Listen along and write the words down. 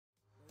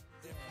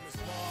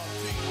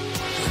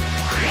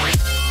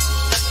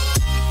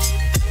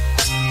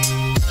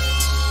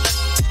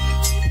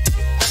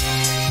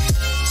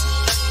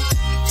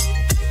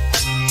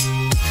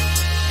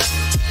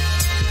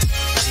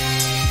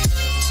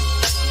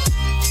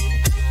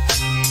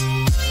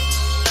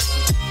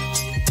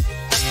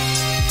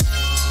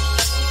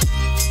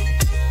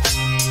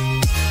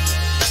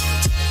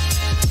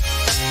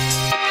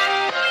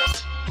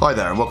Hi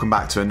there, and welcome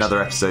back to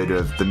another episode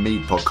of the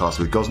Mead podcast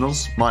with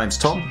Gosnells. My name's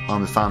Tom,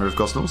 I'm the founder of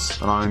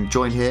Gosnells, and I'm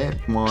joined here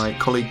by my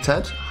colleague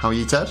Ted. How are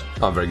you, Ted?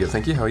 I'm very good,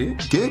 thank you. How are you?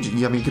 Good.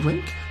 You having a good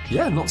week?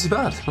 Yeah, not too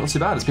bad. Not too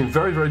bad. It's been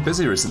very, very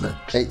busy recently.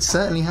 It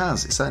certainly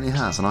has.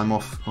 And I'm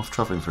off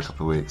travelling for a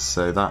couple of weeks,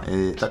 so that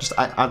just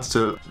adds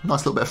to a nice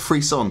little bit of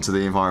frisson to the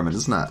environment,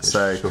 doesn't it?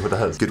 So sure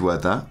does. Good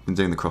word there. Been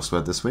doing the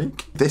crossword this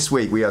week. This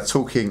week we are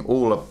talking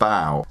all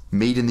about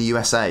mead in the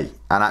USA.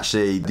 And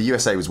actually, the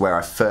USA was where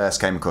I first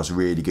came across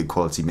really good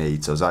quality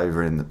mead. So I was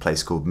over in a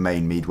place called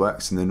Mead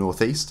Works in the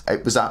northeast.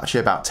 It was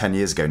actually about 10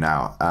 years ago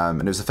now,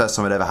 and it was the first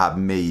time I'd ever had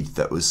mead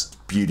that was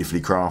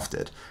beautifully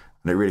crafted.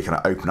 And it really kind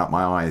of opened up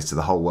my eyes to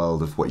the whole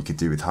world of what you could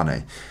do with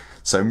honey.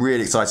 So I'm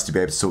really excited to be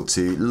able to talk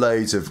to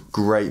loads of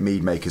great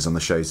mead makers on the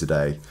show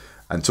today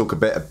and talk a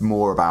bit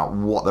more about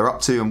what they're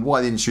up to and why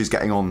the industry is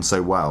getting on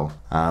so well.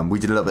 We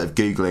did a little bit of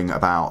Googling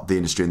about the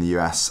industry in the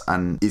US,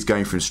 and it's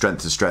going from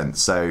strength to strength.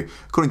 So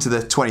according to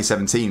the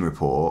 2017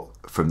 report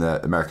from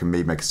the American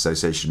Mead Makers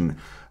Association,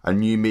 a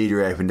new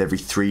meadery opened every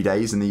 3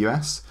 days in the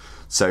US.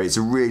 So it's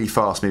a really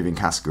fast-moving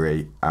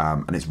category,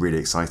 and it's really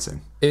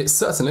exciting. It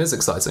certainly is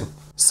exciting.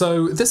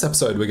 So this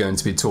episode we're going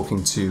to be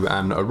talking to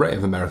an array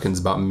of Americans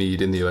about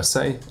mead in the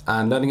USA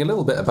and learning a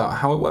little bit about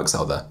how it works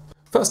out there.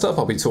 First up,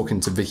 I'll be talking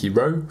to Vicky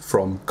Rowe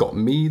from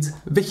GotMead.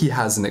 Vicky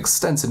has an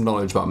extensive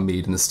knowledge about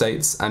mead in the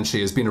States, and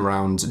she has been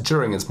around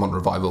during its modern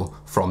revival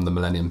from the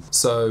millennium.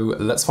 So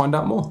let's find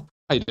out more.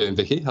 How you doing,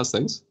 Vicky? How's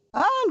things?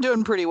 I'm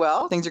doing pretty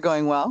well. Things are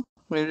going well.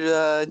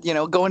 We're,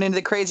 going into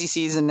the crazy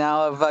season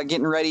now of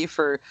getting ready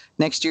for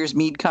next year's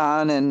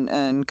MeadCon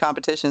and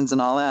competitions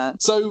and all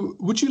that. So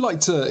would you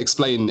like to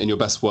explain in your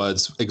best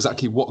words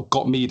exactly what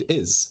GotMead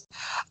is?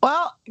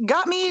 Well,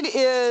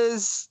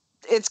 GotMead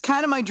it's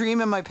kind of my dream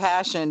and my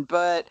passion,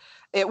 but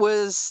it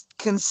was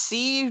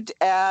conceived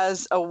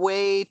as a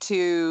way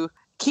to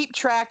keep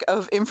track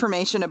of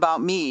information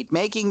about mead,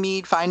 making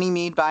mead, finding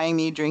mead, buying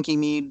mead,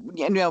 drinking mead,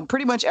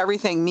 pretty much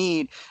everything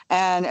mead.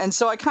 And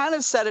so I kind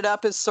of set it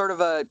up as sort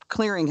of a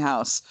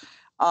clearinghouse,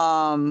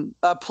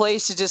 a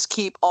place to just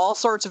keep all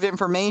sorts of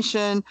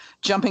information,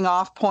 jumping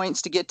off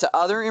points to get to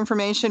other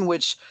information,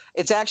 which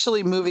it's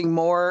actually moving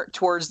more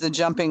towards the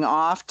jumping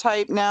off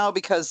type now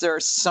because there are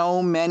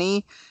so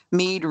many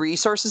mead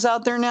resources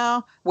out there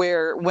now,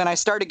 where when I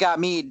started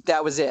GotMead,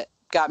 that was it.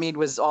 GotMead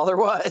was all there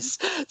was.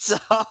 So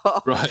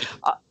right.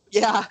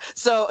 Yeah.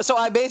 So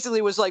I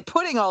basically was like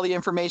putting all the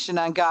information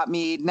on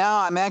GotMead.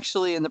 Now I'm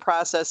actually in the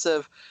process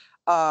of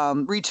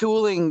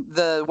retooling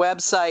the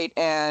website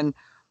and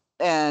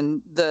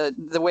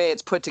the way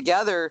it's put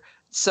together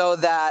so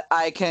that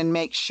I can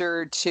make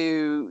sure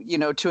to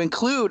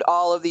include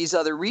all of these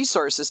other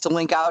resources, to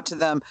link out to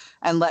them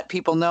and let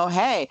people know,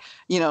 hey,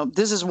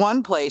 this is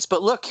one place,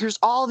 but look, here's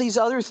all these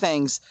other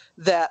things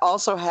that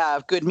also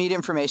have good meat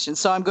information.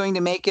 So I'm going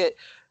to make it,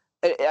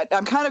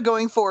 I'm kind of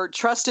going for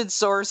trusted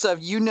source of,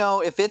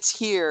 if it's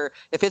here,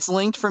 if it's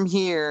linked from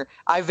here,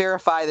 I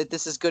verify that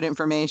this is good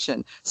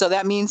information. So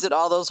that means that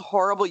all those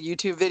horrible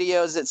YouTube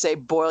videos that say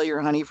boil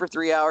your honey for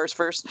 3 hours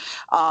first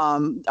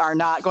are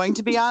not going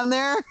to be on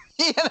there.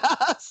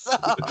 So.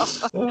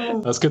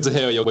 That's good to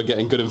hear. We're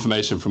getting good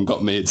information from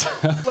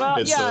GotMead. Well,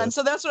 and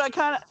so that's what I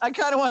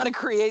kind of want to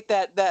create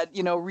that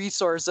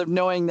resource of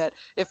knowing that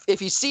if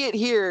you see it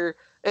here,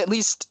 at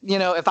least,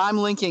 if I'm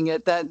linking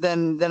it,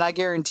 then I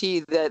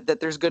guarantee that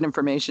there's good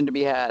information to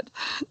be had.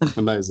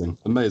 Amazing.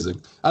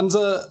 And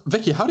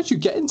Vicky, how did you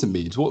get into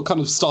mead? What kind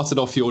of started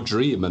off your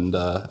dream and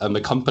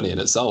the company in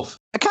itself?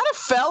 I kind of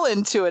fell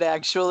into it,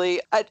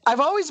 actually. I've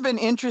always been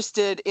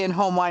interested in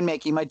home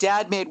winemaking. My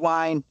dad made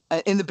wine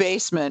in the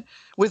basement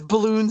with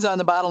balloons on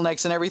the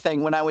bottlenecks and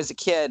everything when I was a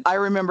kid. I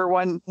remember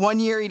one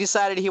year he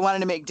decided he wanted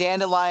to make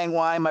dandelion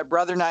wine. My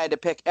brother and I had to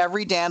pick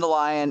every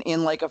dandelion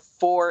in like a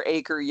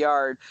 4-acre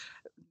yard.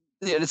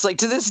 It's like,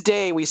 to this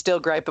day, we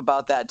still gripe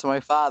about that to my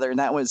father, and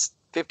that was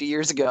 50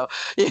 years ago,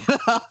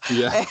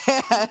 Yeah.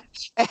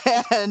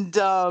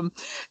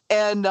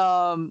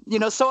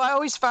 So I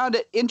always found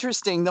it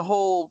interesting, the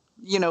whole,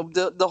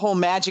 the whole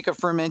magic of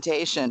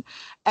fermentation.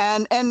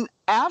 And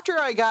after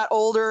I got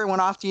older and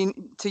went off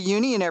to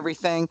uni and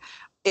everything,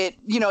 it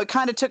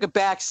kind of took a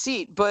back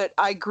seat, but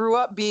I grew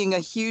up being a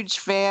huge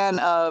fan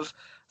of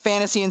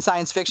fantasy and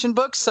science fiction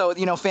books. So,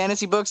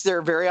 fantasy books,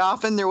 there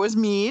was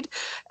mead.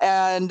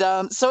 And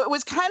so it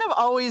was kind of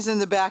always in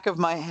the back of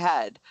my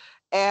head.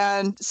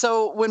 And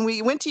so when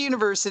we went to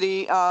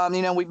university,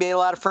 we made a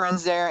lot of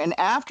friends there. And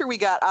after we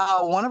got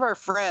out, one of our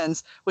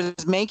friends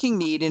was making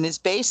mead in his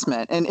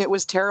basement, and it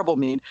was terrible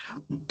mead,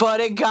 but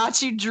it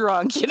got you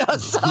drunk, So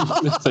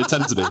They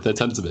tend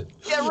to be.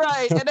 Yeah,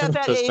 right. And at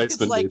that age, it's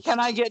like, mead.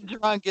 can I get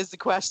drunk is the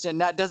question.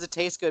 Not does it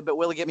taste good, but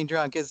will it get me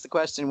drunk is the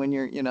question when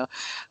you're,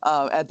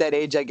 at that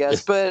age, I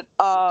guess. But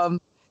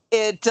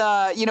it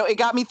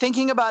got me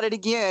thinking about it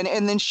again.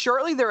 And then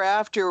shortly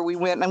thereafter, we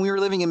went, and we were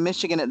living in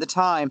Michigan at the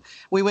time,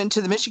 we went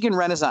to the Michigan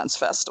Renaissance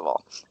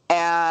Festival.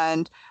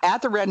 And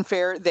at the Ren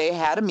Fair, they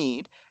had a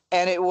mead,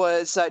 and it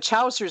was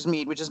Chaucer's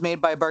mead, which is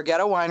made by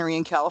Barghetto Winery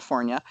in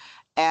California.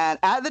 And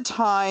at the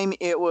time,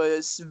 it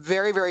was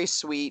very, very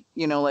sweet,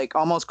 like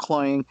almost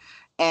cloying.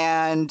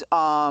 and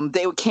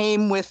they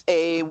came with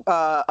a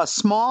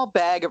small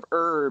bag of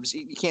herbs.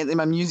 You can't.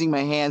 I'm using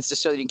my hands to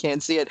show that you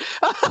can't see it.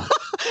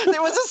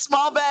 There was a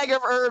small bag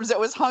of herbs that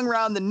was hung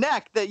around the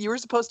neck that you were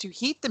supposed to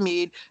heat the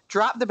mead,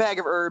 drop the bag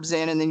of herbs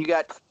in, and then you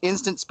got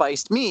instant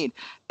spiced mead.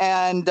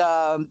 And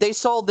they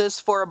sold this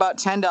for about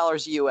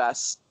 $10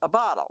 US a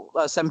bottle,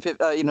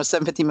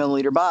 750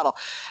 milliliter bottle.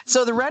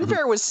 So the Ren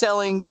Fair was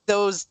selling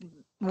those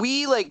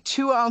like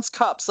 2-ounce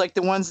cups, like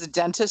the ones the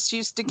dentists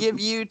used to give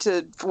you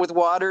with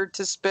water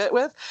to spit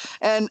with,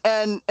 and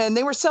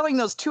they were selling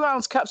those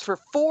 2-ounce cups for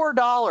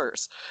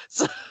 $4.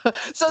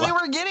 So they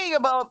were getting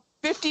about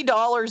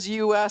 $50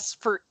 US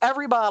for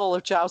every bottle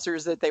of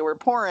Chaucer's that they were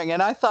pouring.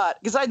 And I thought,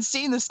 because I'd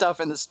seen this stuff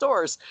in the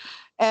stores,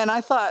 and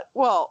I thought,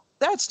 well,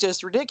 that's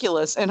just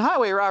ridiculous and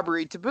highway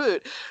robbery to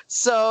boot.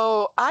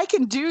 So I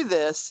can do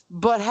this,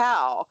 but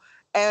how?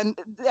 And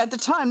at the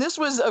time, this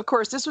was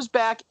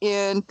back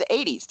in the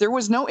 80s. There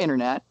was no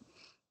internet.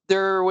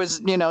 There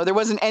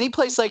wasn't any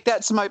place like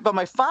that. But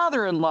my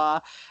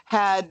father-in-law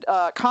had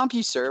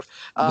CompuServe.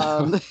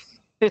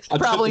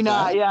 Probably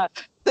not. Yeah.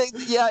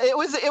 Yeah, it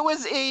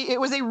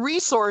was a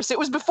resource. It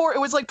was before, it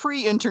was like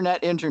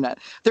pre-internet internet.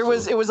 It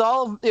was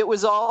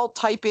all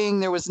typing.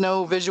 There was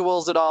no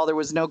visuals at all. There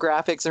was no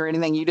graphics or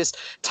anything. You just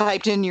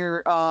typed in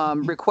your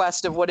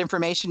request of what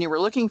information you were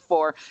looking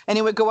for, and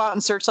it would go out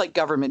and search like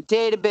government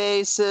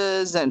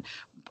databases and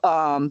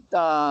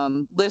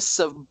lists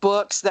of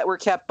books that were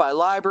kept by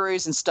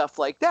libraries and stuff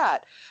like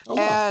that. Oh,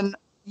 wow. And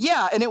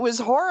yeah, and it was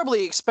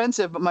horribly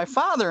expensive, but my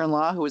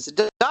father-in-law, who was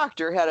a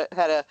doctor, had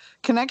a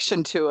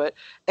connection to it.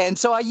 And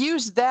so I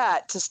used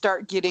that to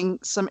start getting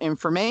some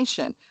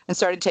information and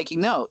started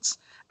taking notes.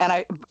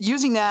 And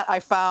using that,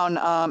 I found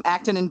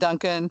Acton and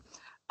Duncan.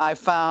 I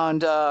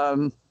found,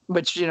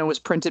 which, was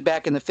printed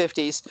back in the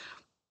 50s.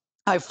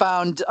 I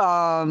found,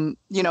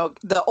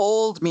 the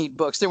old Mead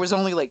books. There was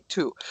only like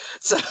 2.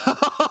 So,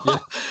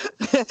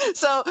 yeah.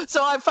 so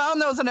I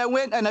found those, and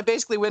I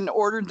basically went and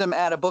ordered them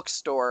at a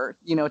bookstore,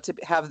 to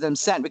have them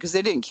sent, because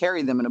they didn't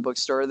carry them in a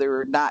bookstore. They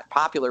were not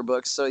popular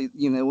books, so, it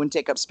wouldn't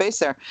take up space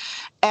there.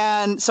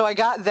 And so I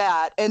got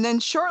that. And then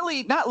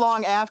not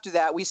long after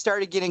that, we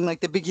started getting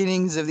like the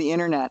beginnings of the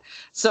internet.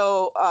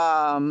 So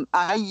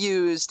I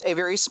used a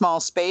very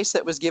small space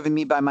that was given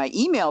me by my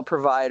email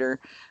provider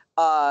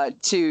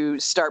to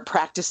start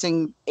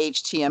practicing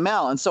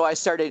HTML. And so I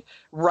started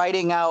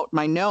writing out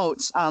my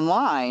notes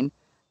online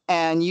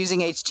and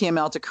using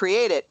HTML to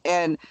create it.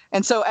 And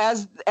so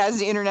as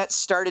the internet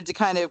started to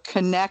kind of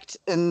connect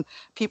and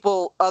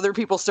other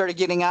people started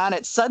getting on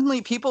it,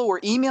 suddenly people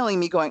were emailing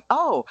me going,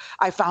 "Oh,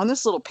 I found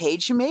this little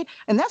page you made,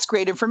 and that's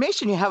great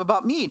information you have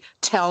about Mead.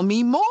 Tell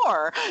me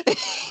more."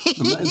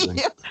 Amazing.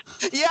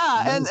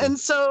 Yeah. Amazing. And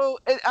so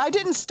I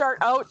didn't start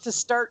out to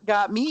start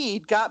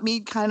GotMead.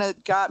 GotMead kind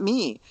of got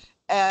me.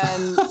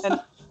 And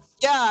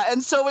yeah.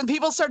 And so when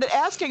people started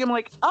asking, I'm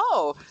like,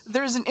 "Oh,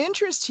 there's an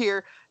interest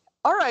here.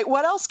 All right,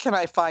 what else can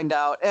I find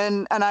out?"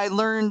 And I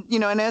learned,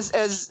 and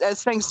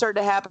as things started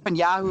to happen,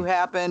 Yahoo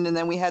happened, and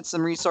then we had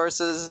some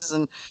resources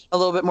and a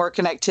little bit more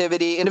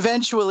connectivity, and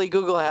eventually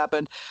Google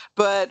happened.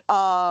 But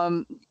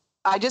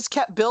I just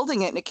kept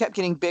building it, and it kept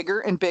getting bigger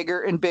and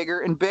bigger and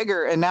bigger and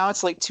bigger, and now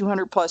it's like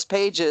 200 plus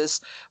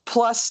pages,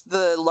 plus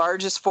the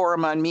largest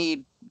forum on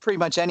Mead pretty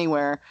much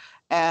anywhere.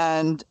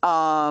 And,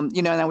 and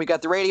then we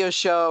got the radio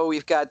show,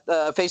 we've got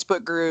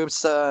Facebook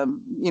groups,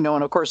 and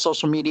of course,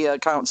 social media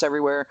accounts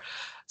everywhere.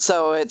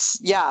 So it's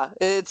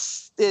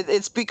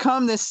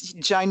become this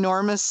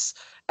ginormous,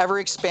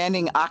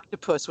 ever-expanding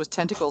octopus with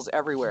tentacles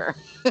everywhere.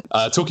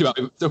 Talking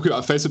about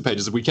Facebook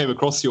pages, we came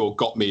across your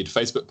GotMead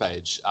Facebook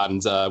page,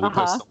 and we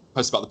posted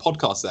about the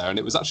podcast there, and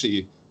it was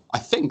actually, I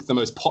think, the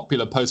most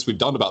popular post we've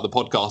done about the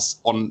podcast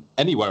on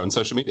anywhere on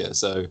social media.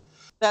 So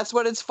that's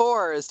what it's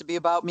for, is to be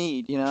about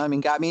Mead.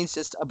 GotMead's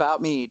just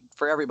about Mead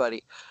for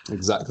everybody.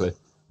 Exactly.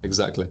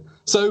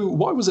 So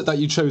why was it that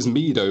you chose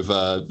Mead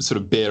over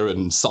sort of beer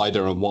and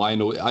cider and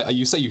wine? Or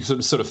you say you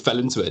sort of fell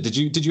into it. Did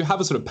you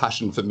have a sort of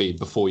passion for Mead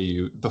before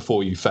you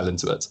fell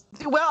into it?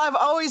 Well,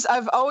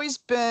 I've always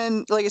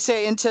been, like I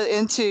say,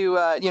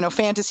 into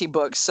fantasy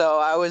books. So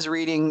I was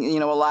reading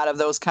a lot of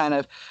those kind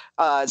of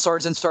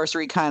swords and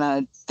sorcery kind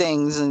of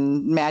things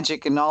and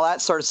magic and all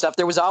that sort of stuff.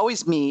 There was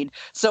always Mead,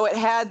 so it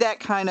had that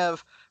kind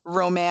of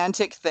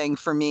romantic thing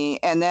for me.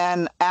 And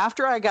then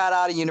after I got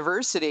out of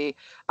university,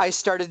 I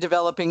started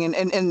developing,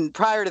 and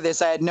prior to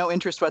this, I had no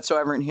interest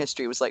whatsoever in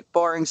history. It was like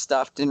boring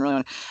stuff, didn't really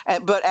want.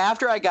 But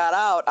after I got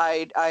out,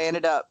 I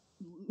ended up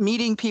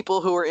meeting people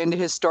who were into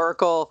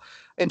historical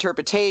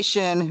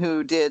interpretation,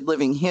 who did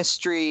living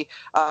history,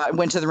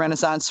 went to the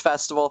Renaissance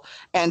Festival.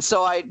 And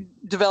so I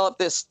developed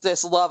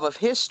this love of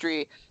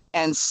history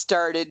and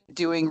started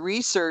doing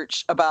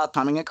research about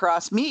coming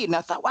across Mead. And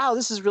I thought, wow,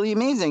 this is really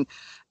amazing.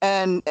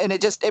 And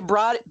it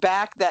brought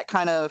back that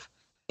kind of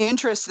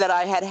interest that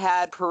I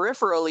had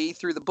peripherally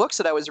through the books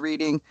that I was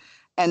reading.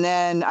 And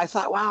then I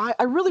thought, wow,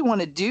 I really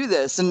want to do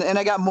this. And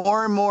I got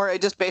more and more.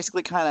 It just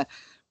basically kind of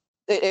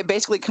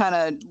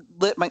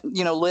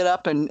lit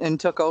up and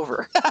took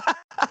over.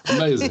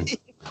 Amazing.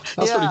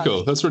 That's Yeah. really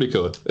cool. That's really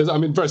cool. I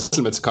mean, very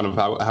similar to kind of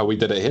how we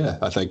did it here,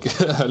 I think,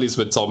 at least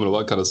with Tom and all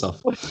that kind of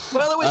stuff.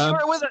 Well,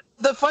 it was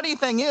the funny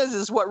thing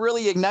is what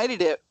really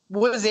ignited it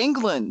was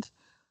England.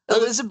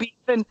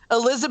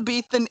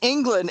 Elizabethan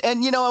England.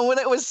 And, when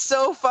it was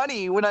so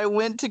funny, when I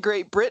went to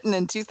Great Britain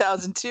in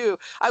 2002,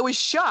 I was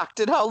shocked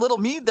at how little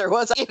mead there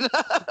was.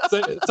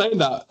 Saying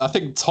that, I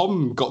think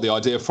Tom got the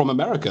idea from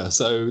America.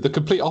 So the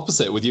complete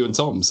opposite with you and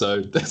Tom.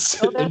 So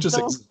that's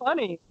interesting. So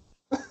funny.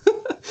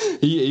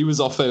 He was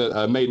off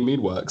at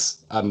Mead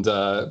Works, and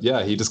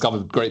he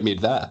discovered Great Mead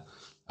there.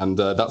 And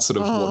that's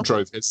sort of what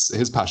drove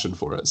his passion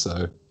for it.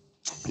 So,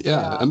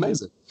 yeah.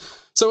 Amazing.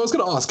 So I was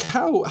going to ask,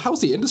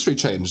 how's the industry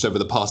changed over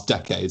the past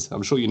decade?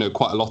 I'm sure you know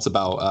quite a lot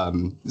about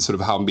sort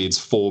of how mead's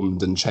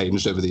formed and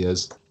changed over the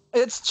years.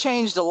 It's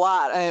changed a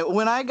lot.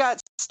 When I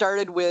got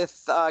started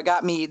with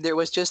GotMead, there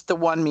was just the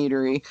one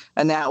meadery,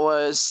 and that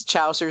was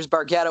Chaucer's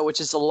Barghetto, which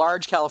is a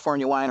large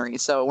California winery.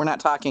 So we're not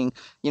talking,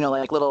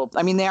 like little.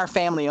 I mean, they are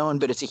family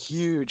owned, but it's a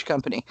huge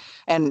company.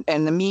 And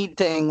the mead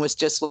thing was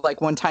just like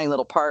one tiny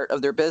little part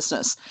of their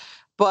business.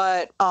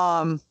 But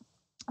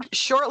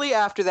shortly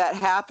after that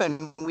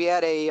happened, we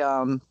had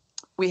a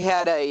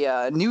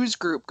news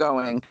group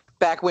going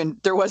back when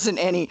there wasn't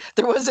any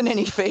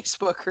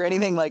Facebook or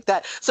anything like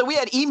that. So we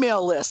had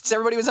email lists.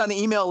 Everybody was on the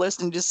email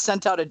list and just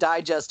sent out a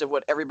digest of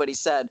what everybody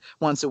said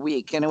once a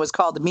week, and it was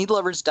called the Mead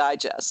Lovers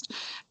Digest.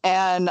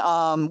 And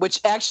which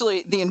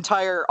actually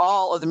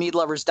all of the Mead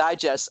Lovers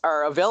Digests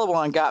are available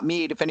on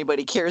GotMead if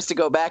anybody cares to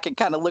go back and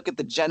kind of look at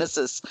the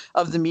genesis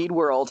of the mead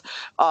world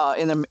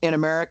in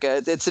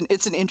America. It's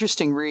an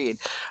interesting read,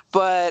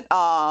 but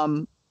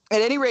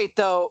at any rate,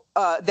 though,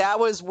 that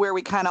was where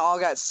we kind of all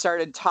got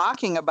started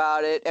talking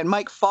about it. And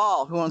Mike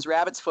Fall, who owns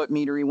Rabbit's Foot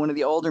Meadery, one of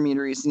the older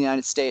meaderies in the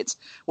United States,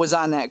 was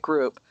on that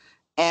group.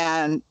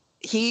 And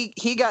he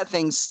got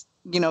things,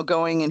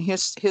 going in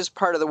his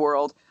part of the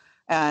world.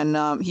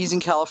 And he's in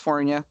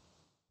California.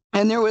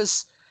 And there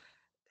was,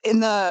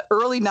 in the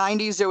early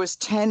 90s, there was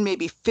 10,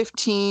 maybe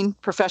 15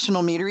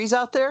 professional meaderies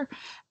out there.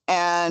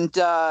 And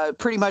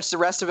pretty much the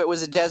rest of it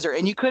was a desert.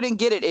 And you couldn't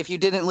get it if you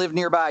didn't live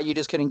nearby. You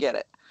just couldn't get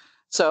it.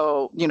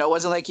 So, it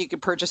wasn't like you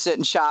could purchase it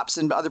in shops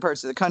in other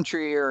parts of the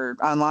country or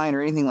online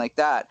or anything like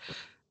that.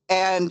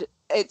 And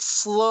it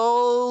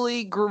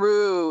slowly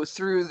grew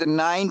through the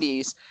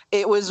 90s.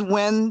 It was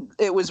when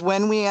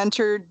we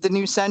entered the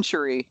new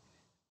century,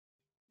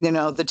 the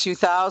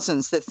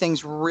 2000s, that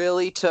things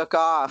really took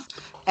off.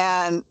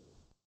 And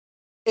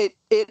it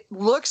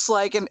looks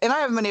like, and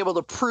I haven't been able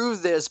to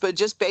prove this, but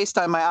just based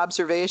on my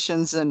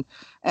observations and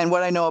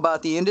what I know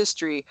about the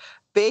industry,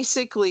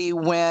 basically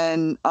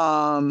when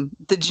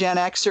the Gen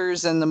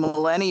Xers and the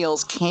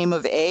millennials came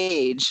of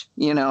age,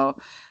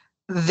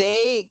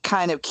 they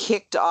kind of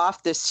kicked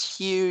off this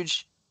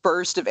huge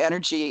burst of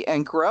energy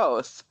and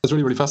growth. It's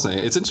really, really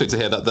fascinating. It's interesting to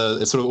hear that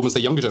it's sort of almost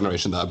the younger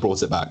generation that have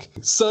brought it back.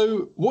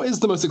 So what is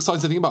the most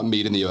exciting thing about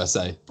mead in the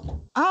USA?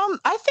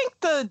 I think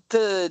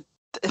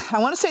I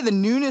want to say the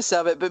newness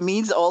of it, but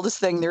mead's the oldest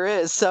thing there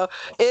is. So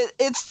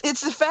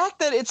it's the fact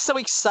that it's so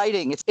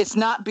exciting. It's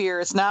not beer,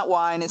 it's not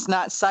wine, it's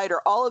not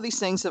cider. All of these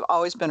things have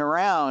always been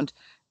around,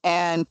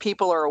 and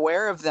people are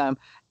aware of them.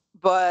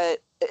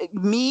 But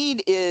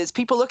mead is,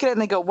 people look at it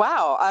and they go,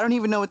 "Wow, I don't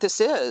even know what this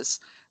is."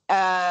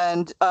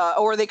 And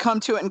or they come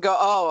to it and go,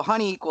 "Oh,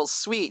 honey equals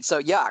sweet, so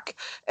yuck."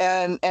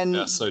 And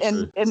yeah, so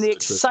true. And the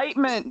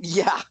excitement,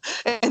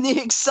 and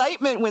the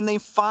excitement when they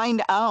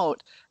find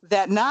out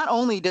that not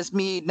only does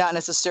mead not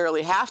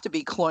necessarily have to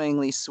be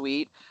cloyingly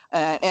sweet,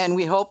 and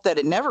we hope that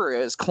it never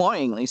is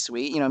cloyingly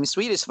sweet.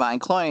 Sweet is fine,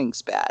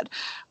 cloying's bad.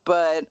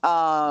 But,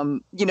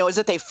 is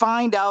that they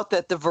find out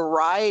that the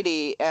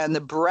variety and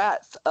the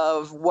breadth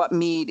of what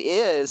mead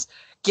is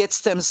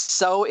gets them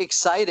so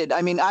excited.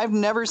 I mean, I've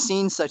never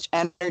seen such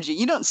energy.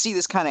 You don't see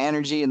this kind of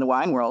energy in the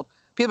wine world.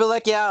 People are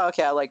like, yeah,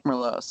 okay, I like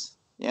Merlots,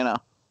 whatever.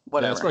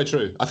 Yeah, that's very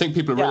true. I think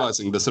people are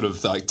realizing the sort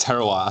of like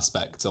terroir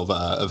aspect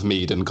of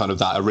mead and kind of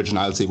that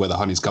originality where the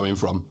honey's coming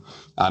from.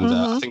 And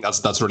I think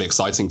that's really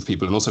exciting for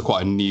people, and also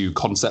quite a new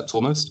concept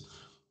almost.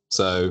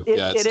 So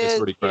it's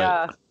really great.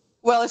 Yeah.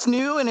 Well, it's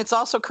new, and it's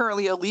also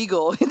currently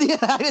illegal in the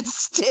United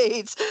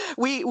States.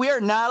 We are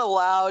not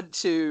allowed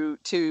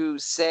to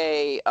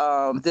say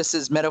this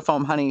is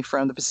meadowfoam honey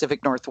from the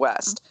Pacific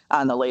Northwest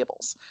on the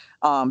labels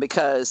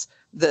because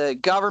the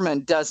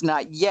government does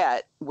not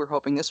yet. We're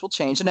hoping this will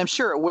change, and I'm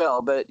sure it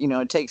will, but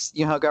it takes,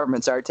 how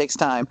governments are, it takes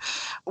time.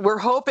 We're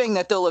hoping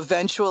that they'll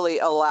eventually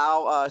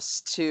allow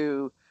us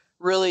to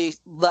really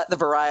let the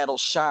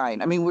varietals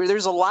shine. I mean,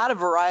 there's a lot of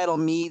varietal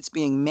meads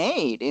being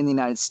made in the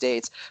United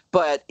States,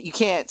 but you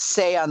can't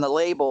say on the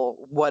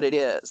label what it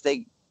is.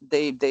 They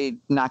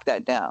knock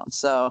that down.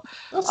 So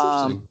that's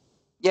interesting.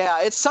 Yeah,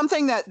 it's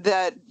something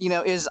that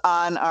is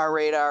on our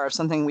radar of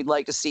something we'd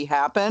like to see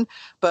happen.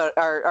 But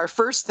our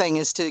first thing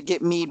is to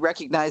get mead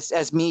recognized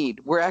as mead.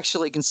 We're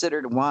actually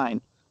considered a wine,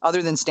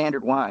 other than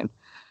standard wine.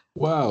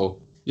 Wow.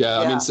 Yeah.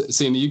 I mean,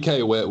 see, in the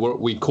UK,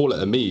 we call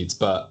it a mead,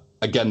 but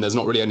again, there's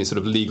not really any sort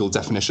of legal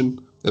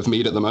definition of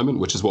mead at the moment,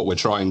 which is what we're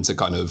trying to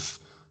kind of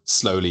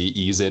slowly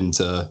ease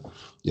into,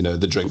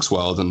 the drinks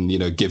world and,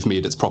 give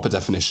mead its proper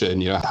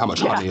definition, how much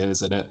honey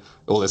is in it,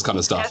 all this kind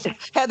of stuff.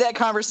 Had that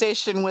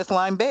conversation with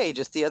Lime Bay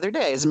just the other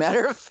day, as a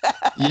matter of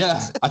fact.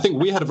 Yeah, I think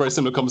we had a very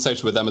similar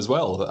conversation with them as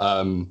well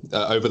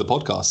over the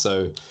podcast.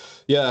 So,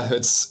 yeah,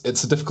 it's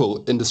a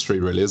difficult industry,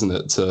 really, isn't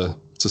it, to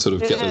sort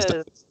of get those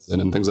definitions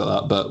in and things like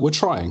that. But we're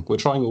trying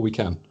all we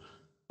can.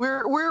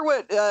 We're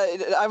what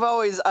I've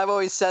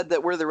always said,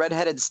 that we're the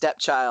redheaded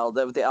stepchild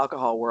of the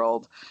alcohol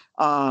world.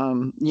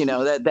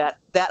 That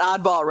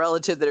oddball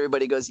relative that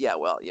everybody goes, yeah,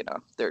 well,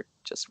 they're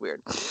just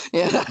weird.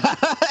 Yeah.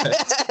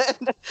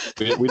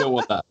 we don't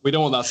want that. We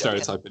don't want that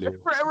stereotype anymore.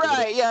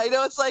 Right. Yeah.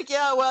 It's like,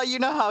 yeah, well, you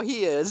know how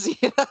he is.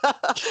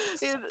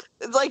 It's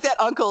like that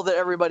uncle that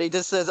everybody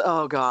just says,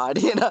 oh God,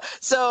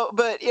 So,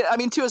 but I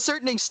mean, to a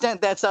certain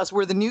extent, that's us.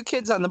 We're the new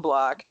kids on the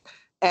block.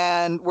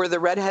 And we're the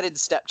redheaded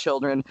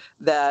stepchildren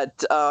that,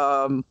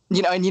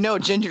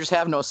 gingers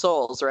have no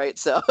souls, right?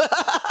 So,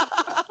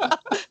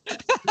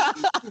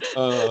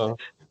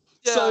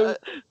 So,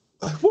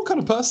 what kind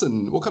of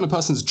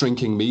person's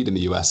drinking mead in the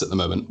US at the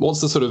moment?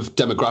 What's the sort of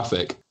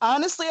demographic?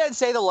 Honestly, I'd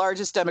say the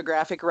largest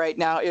demographic right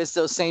now is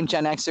those same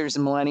Gen Xers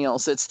and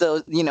millennials. It's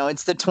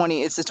the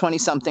 20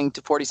 something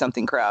to 40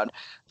 something crowd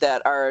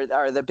that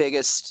are the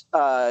biggest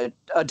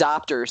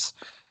adopters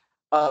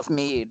of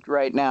mead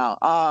right now.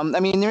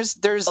 I mean,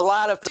 there's a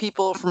lot of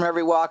people from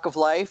every walk of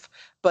life,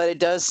 but it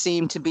does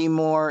seem to be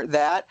more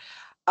that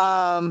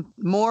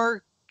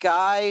more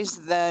guys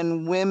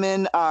than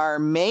women are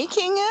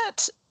making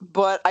it,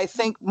 but I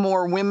think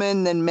more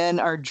women than men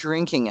are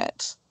drinking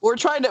it. We're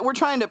trying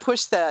to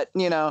push that,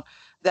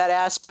 that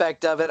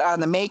aspect of it on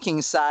the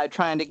making side,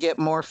 trying to get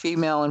more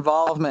female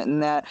involvement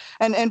in that.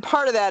 And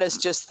part of that is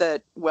just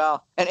that,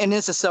 well, and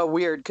this is so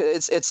weird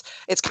because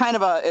it's kind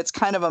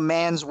of a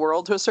man's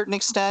world to a certain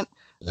extent.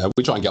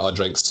 We try and get our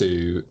drinks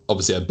to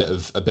obviously a bit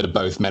of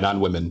both men and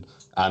women,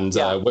 and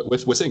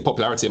we're seeing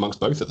popularity amongst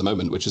both at the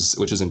moment, which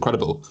is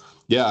incredible.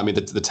 Yeah, I mean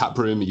the tap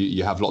room,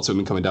 you have lots of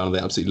women coming down and they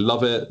absolutely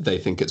love it. They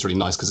think it's really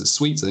nice because it's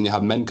sweet, and then you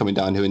have men coming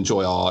down who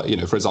enjoy our,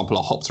 for example,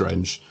 our hopped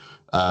range.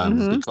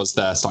 Because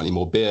they're slightly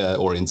more beer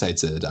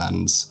orientated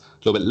and a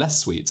little bit less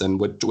sweet, and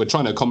we're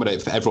trying to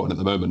accommodate for everyone at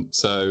the moment.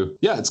 So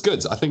yeah, it's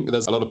good. I think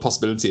there's a lot of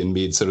possibility in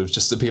mead, sort of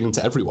just appealing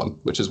to everyone,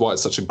 which is why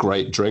it's such a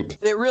great drink.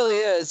 It really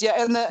is,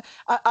 yeah. And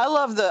I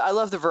love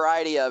the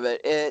variety of it.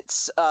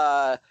 It's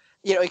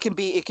it can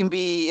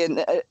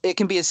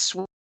be as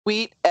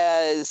sweet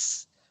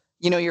as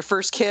your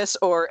first kiss,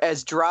 or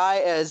as dry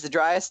as the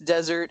driest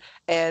desert,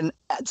 and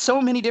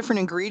so many different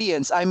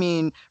ingredients. I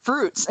mean,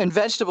 fruits and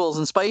vegetables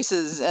and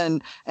spices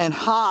and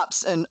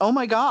hops and, oh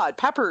my God,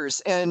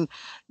 peppers. And,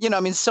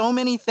 so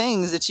many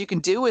things that you can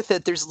do with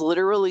it. There's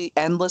literally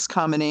endless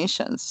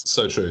combinations.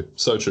 So true.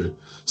 So true.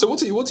 So what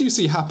do you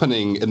see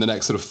happening in the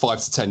next sort of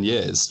 5 to 10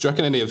 years? Do you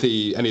reckon any of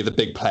the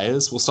big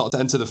players will start to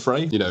enter the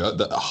fray?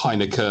 The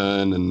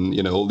Heineken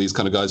and, all these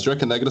kind of guys. Do you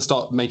reckon they're going to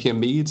start making a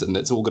mead and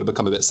it's all going to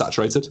become a bit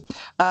saturated?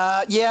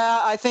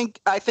 Yeah, I think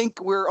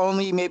we're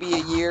only maybe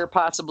a year,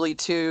 possibly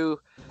two,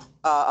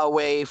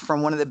 away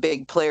from one of the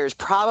big players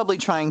probably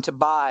trying to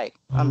buy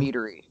a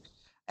meadery,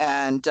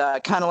 and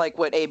kind of like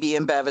what AB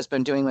InBev has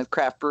been doing with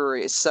craft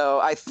breweries. So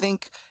I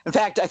think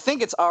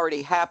it's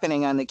already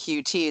happening on the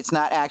QT.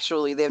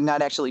 They've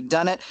not actually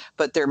done it,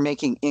 but they're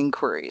making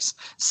inquiries.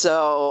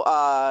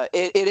 So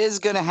it is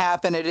going to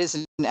happen. It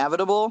is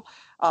inevitable.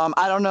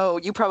 I don't know.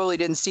 You probably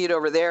didn't see it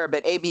over there,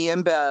 but AB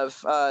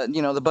InBev,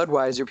 the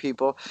Budweiser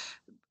people,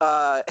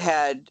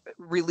 had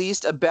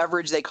released a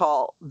beverage they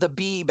call the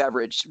B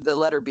beverage, the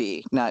letter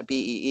B, not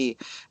BEE.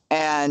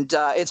 And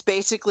it's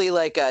basically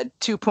like a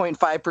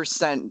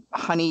 2.5%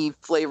 honey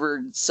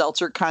flavored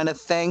seltzer kind of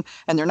thing.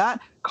 And they're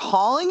not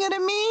calling it a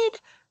mead,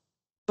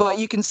 but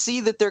you can see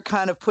that they're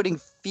kind of putting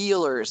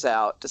feelers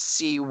out to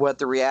see what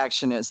the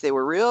reaction is. They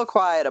were real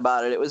quiet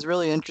about it. It was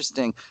really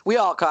interesting. We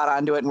all caught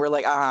on to it and we're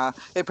like,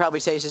 it probably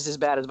tastes just as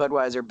bad as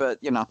Budweiser, but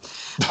Do you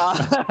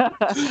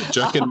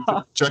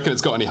reckon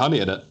it's got any honey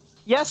in it?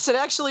 Yes, it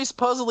actually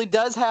supposedly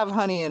does have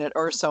honey in it,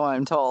 or so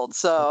I'm told.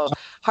 So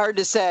hard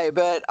to say.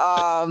 But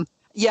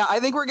yeah, I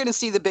think we're going to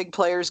see the big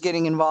players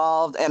getting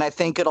involved, and I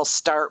think it'll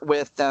start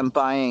with them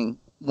buying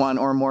one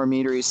or more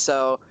meaderies.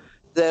 So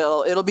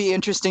it'll be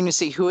interesting to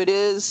see who it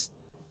is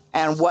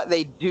and what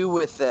they do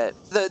with it.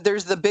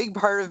 There's the big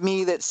part of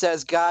me that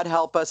says, God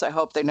help us, I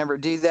hope they never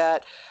do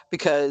that,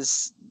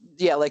 because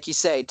yeah, like you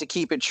say, to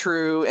keep it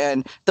true,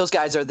 and those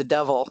guys are the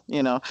devil,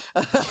 Yeah,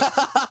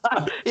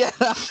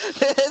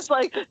 it's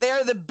like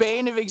they're the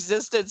bane of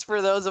existence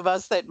for those of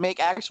us that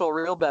make actual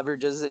real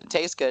beverages that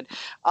taste good.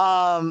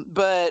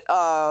 But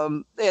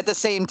at the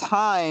same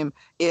time,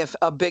 if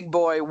a big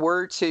boy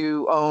were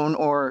to own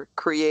or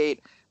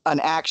create an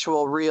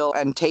actual real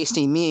and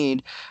tasty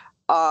mead,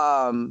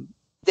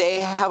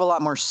 they have a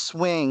lot more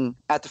swing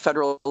at the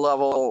federal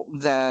level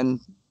than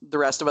the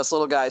rest of us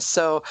little guys.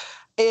 So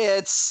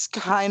it's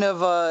kind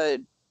of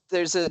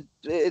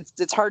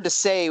it's hard to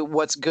say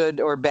what's good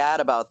or bad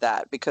about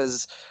that,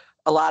 because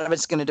a lot of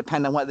it's going to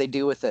depend on what they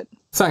do with it.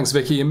 Thanks,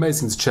 Vicky.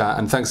 Amazing to chat,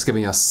 and thanks for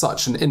giving us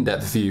such an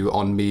in-depth view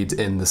on mead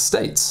in the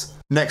States.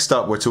 Next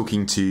up, we're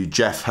talking to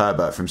Jeff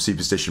Herbert from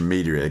Superstition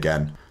Meadery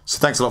again. So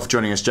thanks a lot for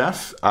joining us,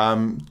 Jeff.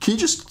 Can you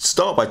just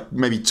start by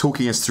maybe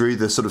talking us through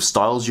the sort of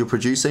styles you're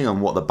producing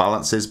and what the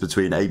balance is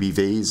between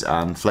ABVs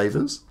and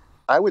flavors?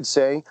 I would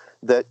say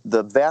that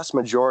the vast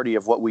majority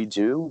of what we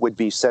do would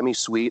be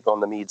semi-sweet on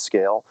the mead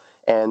scale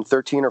and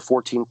 13 or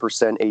 14%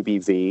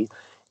 ABV.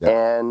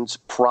 Yeah. And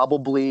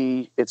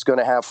probably it's going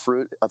to have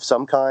fruit of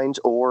some kind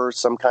or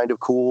some kind of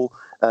cool,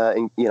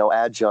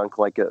 adjunct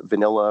like a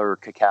vanilla or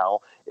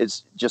cacao.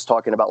 It's just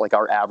talking about like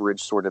our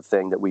average sort of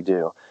thing that we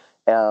do.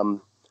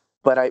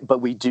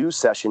 But we do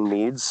session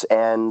meads,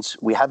 and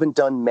we haven't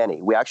done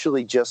many. We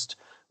actually just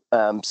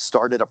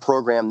started a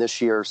program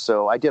this year.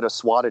 So I did a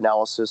SWOT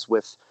analysis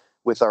with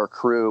our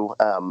crew,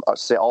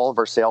 all of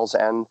our sales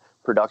and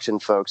production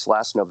folks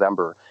last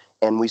November.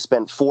 And we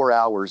spent 4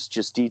 hours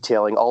just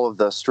detailing all of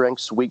the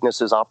strengths,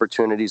 weaknesses,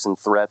 opportunities, and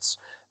threats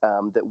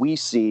that we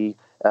see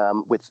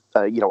with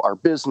our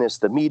business,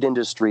 the meat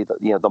industry,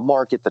 the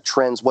market, the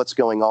trends, what's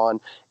going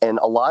on. And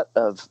a lot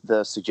of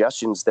the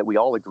suggestions that we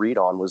all agreed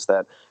on was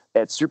that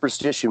at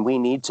Superstition, we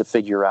need to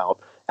figure out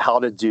how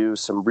to do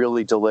some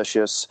really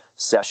delicious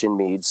session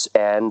meads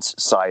and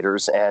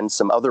ciders and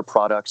some other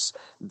products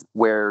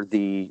where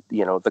the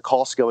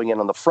cost going in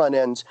on the front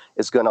end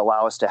is going to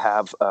allow us to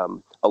have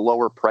a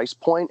lower price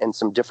point and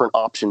some different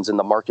options in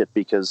the market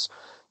because,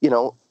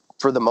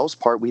 for the most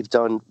part, we've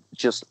done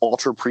just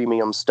ultra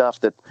premium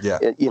stuff that,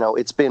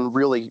 it's been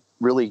really,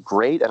 really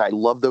great. And I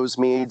love those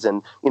meads.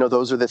 And,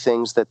 those are the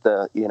things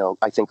that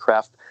I think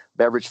craft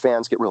beverage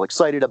fans get real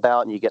excited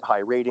about and you get high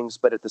ratings.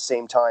 But at the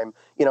same time,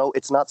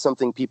 it's not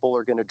something people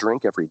are going to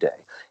drink every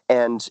day.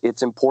 And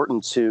it's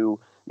important to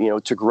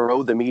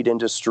grow the meat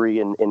industry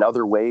in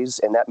other ways.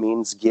 And that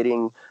means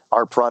getting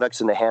our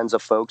products in the hands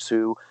of folks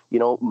who,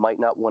 might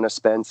not want to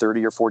spend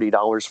 $30 or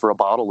 $40 for a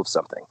bottle of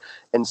something.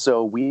 And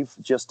so we've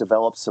just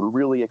developed some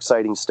really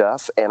exciting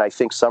stuff. And I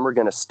think some are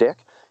going to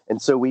stick. And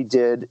so we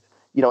did,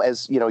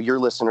 as your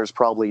listeners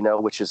probably know,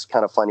 which is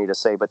kind of funny to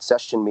say, but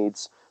session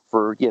meads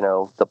for,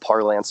 the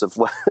parlance of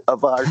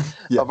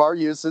our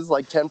use is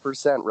like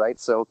 10%, right?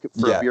 So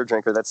for a beer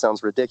drinker, that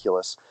sounds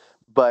ridiculous.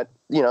 But,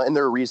 and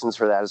there are reasons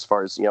for that as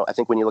far as, I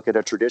think when you look at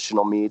a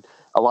traditional mead,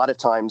 a lot of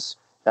times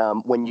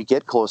when you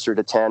get closer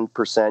to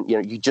 10%,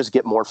 you just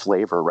get more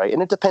flavor, right?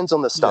 And it depends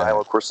on the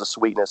style, of course, the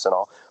sweetness and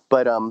all.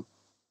 But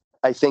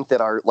I think that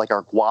our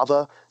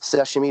guava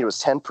session mead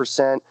was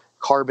 10%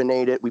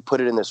 carbonated. We put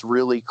it in this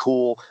really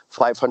cool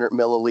 500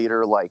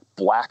 milliliter like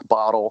black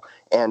bottle,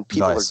 and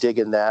people are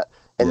digging that.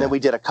 And then we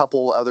did a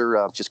couple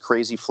other just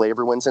crazy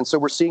flavor ones. And so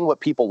we're seeing what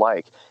people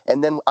like.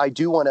 And then I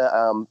do want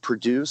to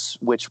produce,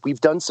 which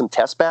we've done some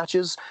test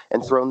batches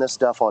and thrown this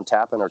stuff on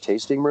tap in our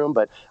tasting room.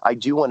 But I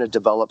do want to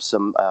develop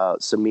some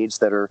meads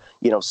that are,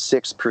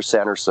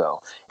 6% or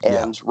so.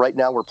 And right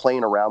now we're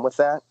playing around with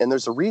that. And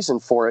there's a reason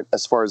for it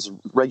as far as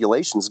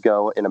regulations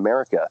go in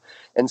America.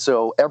 And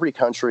so every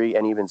country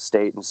and even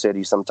state and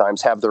city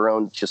sometimes have their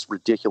own just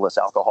ridiculous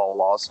alcohol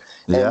laws.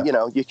 And,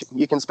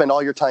 you can spend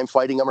all your time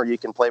fighting them, or you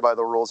can play by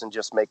the rules and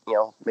just make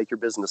your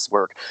business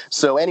work.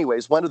 So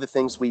anyways, one of the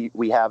things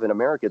we have in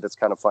America that's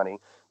kind of funny,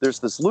 there's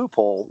this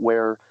loophole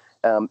where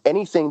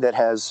anything that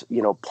has,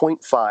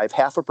 0.5,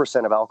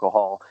 0.5% of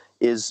alcohol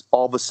is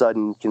all of a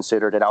sudden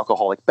considered an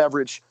alcoholic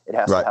beverage. It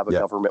has to have a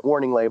government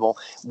warning label.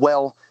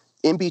 Well,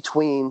 in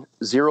between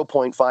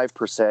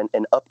 0.5%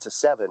 and up to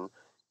 7%,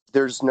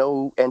 there's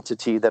no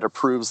entity that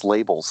approves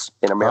labels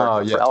in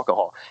America for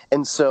alcohol.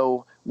 And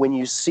so when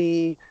you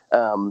see,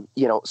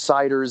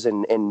 ciders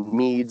and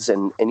meads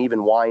and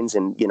even wines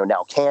and,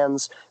 now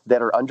cans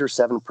that are under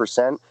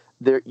 7%,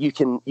 there you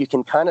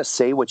can kind of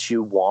say what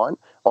you want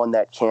on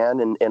that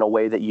can in a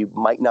way that you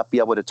might not be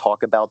able to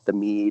talk about the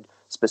mead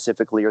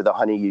specifically or the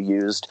honey you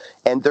used.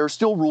 And there are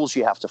still rules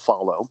you have to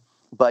follow.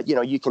 But,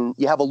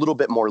 you have a little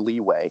bit more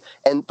leeway.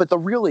 But the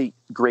really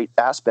great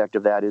aspect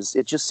of that is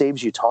it just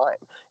saves you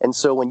time. And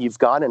so when you've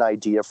got an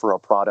idea for a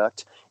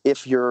product,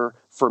 if you're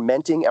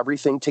fermenting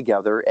everything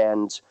together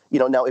and,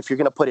 now if you're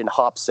going to put in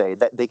hops, say,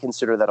 that they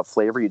consider that a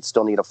flavor, you'd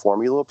still need a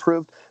formula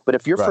approved. But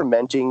if you're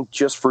fermenting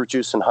just fruit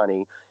juice and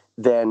honey,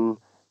 then,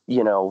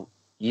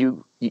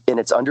 and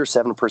it's under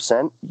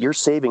 7%, you're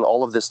saving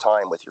all of this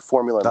time with your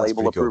formula and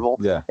label approval.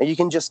 Cool. Yeah. And you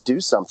can just do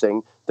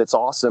something that's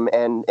awesome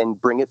and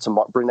bring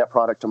that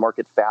product to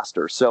market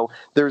faster. So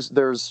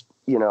there's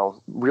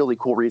really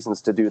cool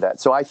reasons to do that.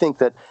 So I think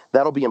that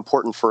that'll be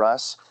important for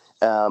us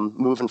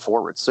moving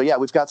forward. So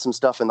we've got some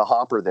stuff in the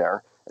hopper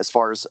there as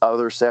far as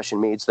other session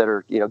meads that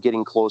are,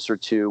 getting closer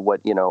to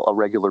what, a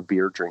regular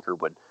beer drinker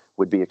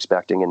would be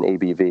expecting in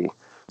ABV.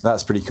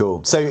 That's pretty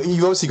cool. So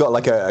you've obviously got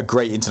like a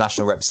great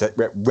international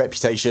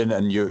reputation,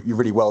 and you're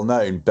really well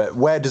known. But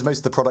where does most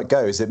of the product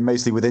go? Is it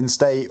mostly within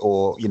state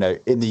or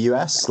in the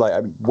US?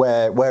 Like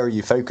where are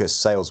you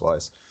focused sales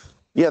wise?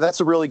 Yeah,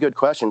 that's a really good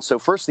question. So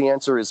first, the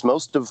answer is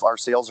most of our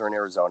sales are in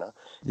Arizona.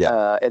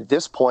 Yeah. At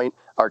this point,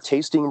 our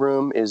tasting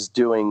room is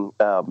doing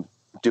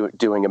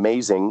doing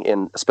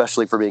amazing,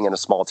 especially for being in a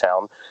small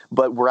town.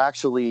 But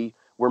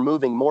we're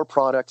moving more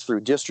product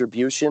through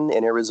distribution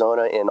in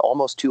Arizona in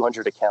almost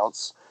 200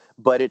 accounts.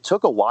 But it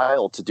took a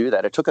while to do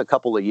that. It took a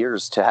couple of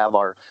years to have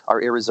our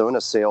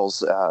Arizona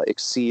sales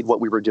exceed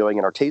what we were doing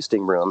in our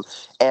tasting room.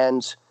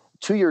 And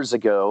 2 years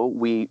ago,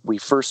 we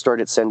first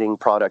started sending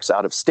products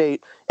out of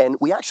state, and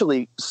we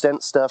actually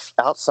sent stuff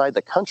outside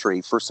the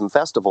country for some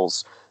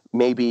festivals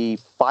maybe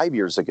 5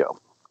 years ago.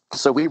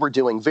 So we were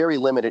doing very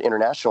limited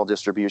international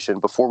distribution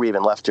before we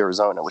even left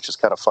Arizona, which is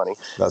kind of funny.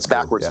 That's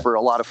backwards cool, yeah. for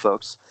a lot of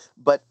folks.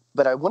 But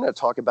I want to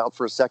talk about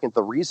for a second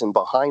the reason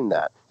behind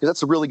that, because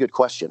that's a really good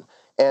question.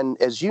 And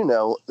as you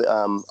know,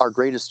 our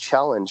greatest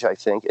challenge, I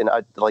think, and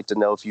I'd like to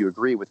know if you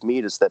agree with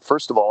Mead, is that,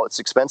 first of all, it's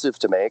expensive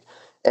to make.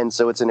 And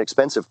so it's an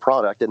expensive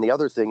product. And the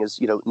other thing is,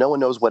 no one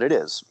knows what it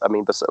is. I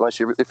mean,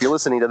 if you're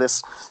listening to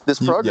this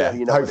program,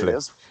 you know hopefully. What it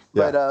is.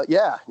 Yeah. But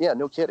yeah,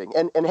 no kidding.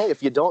 And hey,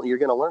 if you don't, you're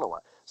going to learn a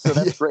lot. So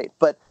that's great.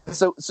 But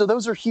so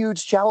those are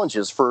huge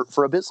challenges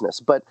for a business.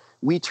 But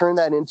we turn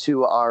that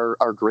into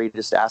our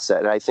greatest asset.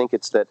 And I think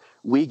it's that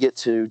we get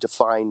to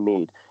define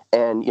Mead.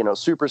 And,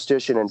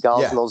 Superstition and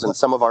Gosnells and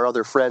some of our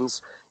other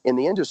friends in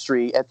the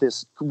industry at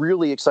this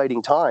really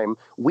exciting time,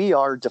 we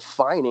are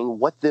defining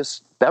what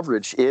this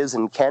beverage is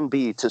and can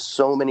be to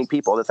so many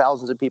people, to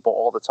thousands of people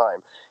all the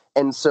time.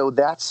 And so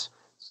that's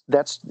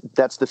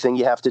the thing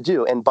you have to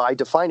do. And by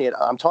defining it,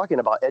 I'm talking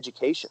about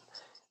education.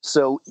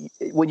 So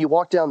when you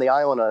walk down the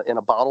aisle in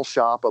a bottle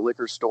shop, a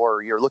liquor store,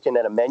 or you're looking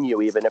at a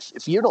menu, even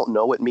if you don't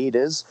know what Mead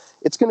is,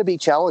 it's going to be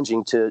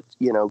challenging to,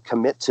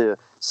 commit to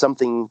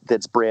something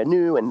that's brand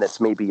new and that's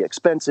maybe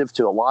expensive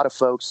to a lot of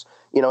folks.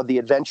 The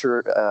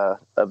adventure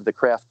of the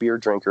craft beer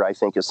drinker, I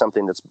think, is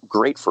something that's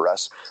great for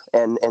us.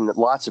 And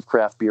lots of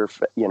craft beer,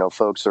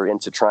 folks are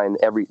into trying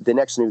the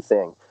next new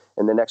thing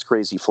and the next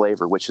crazy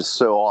flavor, which is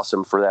so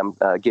awesome for them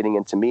getting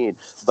into Mead.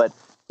 But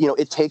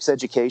it takes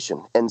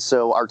education. And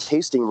so our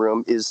tasting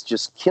room is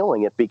just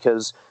killing it,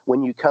 because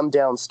when you come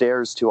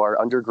downstairs to our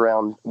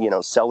underground,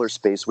 cellar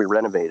space, we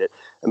renovated.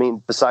 I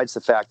mean, besides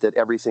the fact that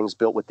everything's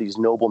built with these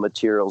noble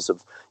materials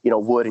of,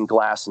 wood and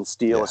glass and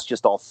steel, It's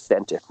just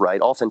authentic,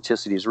 right?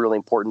 Authenticity is really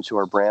important to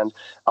our brand.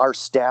 Our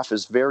staff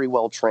is very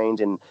well trained,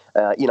 and,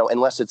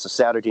 unless it's a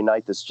Saturday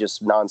night that's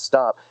just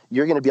nonstop,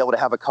 you're going to be able to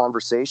have a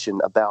conversation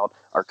about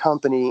our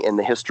company and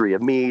the history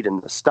of Mead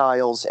and the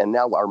styles. And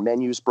now our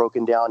menu's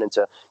broken down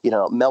into,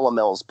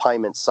 melomels,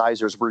 piments,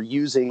 sizers. We're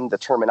using the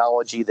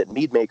terminology that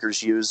mead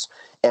makers use,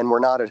 and we're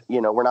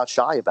not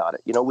shy about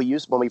it.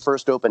 When we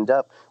first opened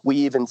up, we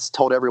even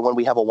told everyone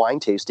we have a wine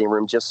tasting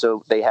room just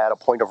so they had a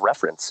point of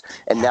reference.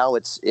 And now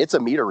it's a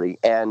meadery,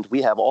 and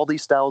we have all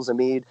these styles of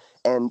mead,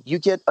 and you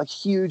get a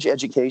huge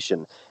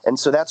education. And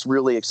so that's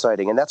really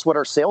exciting. And that's what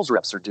our sales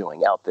reps are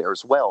doing out there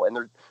as well.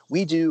 And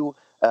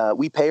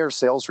we pay our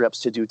sales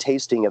reps to do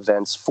tasting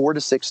events 4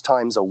 to 6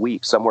 times a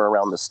week somewhere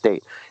around the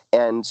state.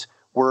 And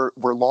we're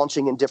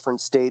launching in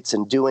different states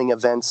and doing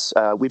events.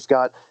 We've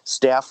got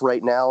staff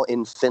right now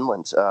in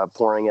Finland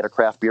pouring at a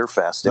craft beer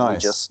fest, and we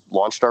just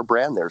launched our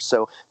brand there.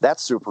 So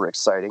that's super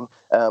exciting.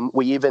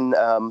 We even,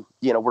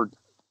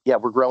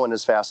 we're growing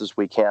as fast as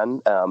we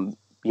can.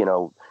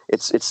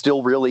 It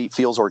still really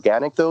feels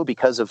organic though,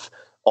 because of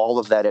all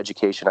of that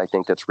education, I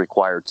think, that's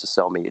required to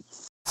sell mead.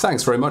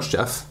 Thanks very much,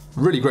 Jeff.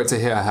 Really great to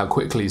hear how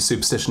quickly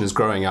Superstition is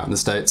growing out in the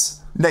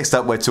States. Next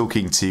up, we're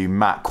talking to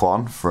Matt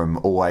Kwan from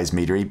Always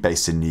Meadery,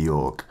 based in New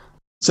York.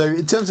 So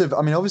in terms of,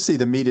 obviously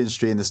the mead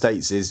industry in the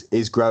States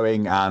is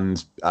growing,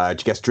 and I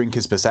guess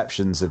drinkers'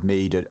 perceptions of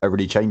mead are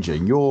really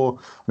changing. You're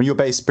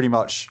based pretty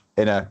much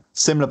in a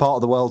similar part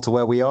of the world to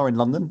where we are in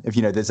London. If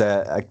there's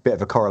a bit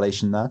of a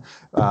correlation there.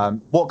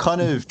 What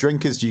kind of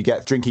drinkers do you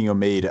get drinking your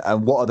mead,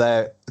 and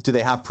do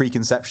they have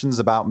preconceptions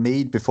about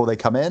mead before they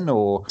come in,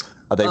 or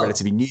are they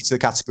relatively new to the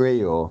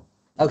category? Or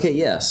okay,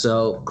 yeah.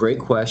 So great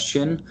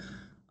question.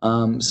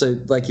 So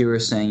like you were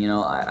saying,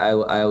 I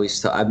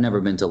always I've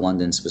never been to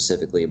London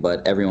specifically,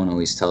 but everyone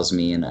always tells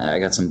me, and I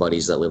got some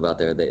buddies that live out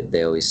there,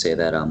 they always say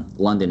that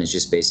London is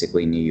just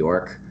basically New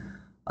York,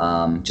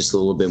 just a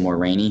little bit more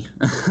rainy.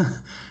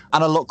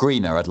 And a lot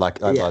greener, I'd like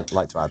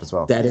to add as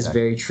well. That is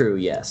very true,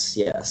 yes.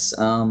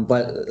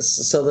 But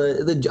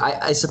so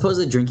I suppose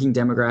the drinking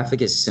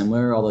demographic is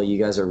similar, although you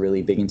guys are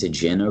really big into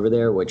gin over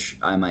there, which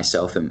I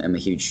myself am a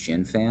huge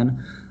gin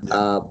fan.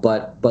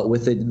 But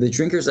with the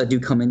drinkers that do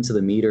come into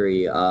the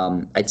meadery,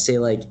 I'd say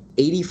like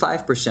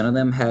 85% of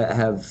them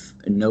have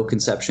no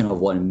conception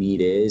of what a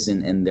mead is,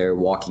 and they're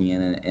walking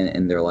in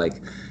and they're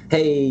like,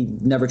 hey,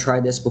 never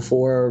tried this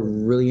before,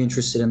 really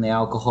interested in the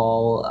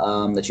alcohol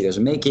that you guys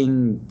are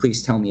making,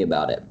 please tell me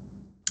about it.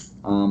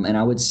 And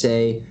I would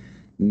say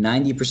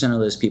 90% of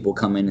those people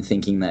come in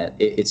thinking that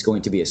it's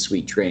going to be a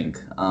sweet drink.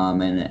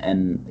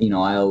 And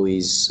I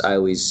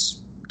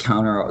always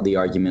counter the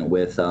argument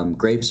with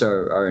grapes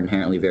are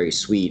inherently very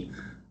sweet.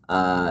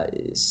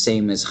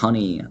 Same as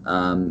honey.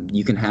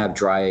 You can have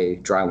dry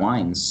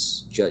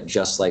wines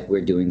just like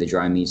we're doing the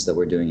dry meats that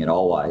we're doing at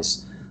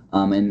Allwise.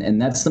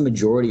 And that's the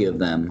majority of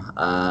them.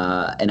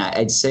 And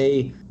I'd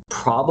say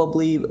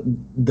probably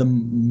the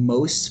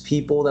most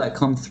people that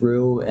come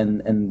through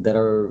and that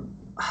are,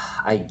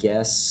 I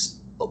guess,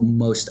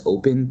 most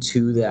open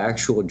to the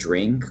actual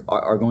drink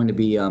are going to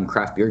be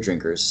craft beer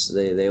drinkers.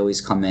 They always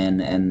come in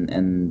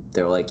and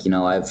they're like,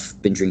 I've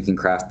been drinking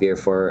craft beer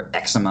for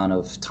X amount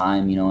of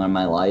time, in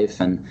my life,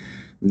 and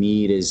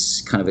mead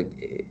is kind of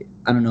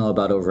I don't know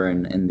about over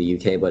in the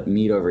UK, but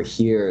mead over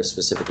here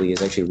specifically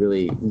is actually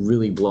really,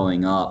 really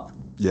blowing up.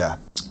 Yeah.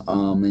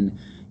 And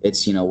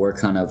it's, we're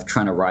kind of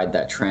trying to ride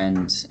that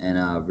trend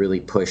and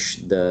really push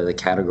the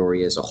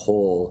category as a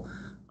whole.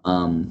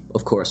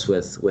 Of course,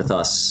 with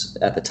us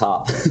at the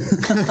top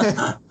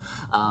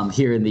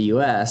here in the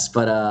U.S.,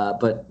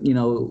 but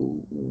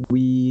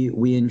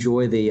we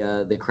enjoy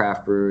the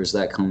craft brewers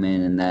that come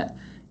in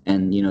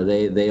and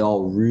they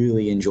all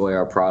really enjoy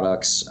our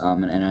products,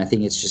 and I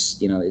think it's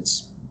just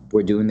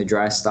we're doing the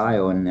dry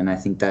style, and I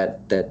think that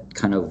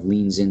kind of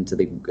leans into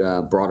the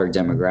broader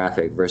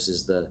demographic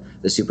versus the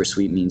super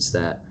sweet meats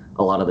that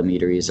a lot of the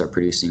meaderies are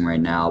producing right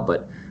now,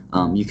 but.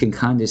 You can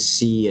kind of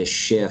see a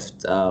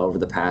shift over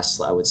the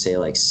past, I would say,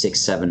 like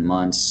 6-7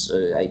 months,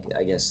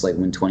 I guess, like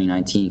when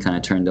 2019 kind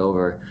of turned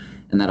over,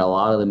 and that a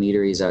lot of the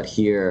meaderies out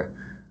here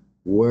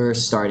were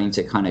starting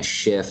to kind of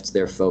shift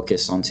their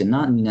focus onto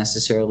not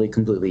necessarily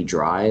completely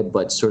dry,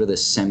 but sort of the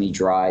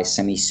semi-dry,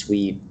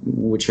 semi-sweet,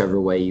 whichever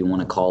way you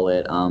want to call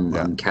it,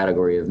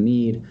 category of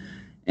mead.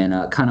 And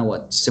kind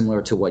of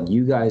similar to what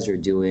you guys are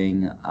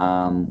doing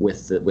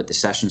with the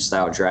session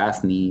style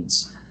draft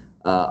meads.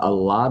 A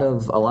lot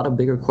of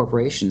bigger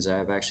corporations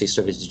have actually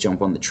started to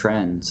jump on the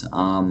trend.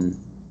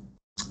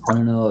 I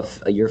don't know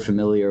if you're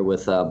familiar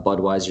with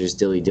Budweiser's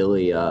Dilly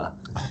Dilly I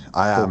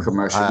am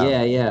commercial. I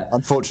am. Yeah.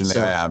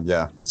 Unfortunately, I am.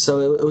 Yeah.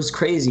 So it was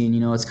crazy, and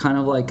it's kind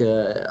of like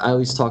I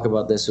always talk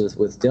about this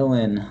with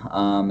Dylan.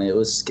 It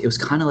was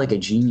kind of like a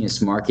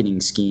genius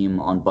marketing scheme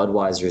on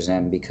Budweiser's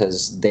end,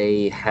 because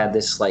they had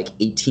this like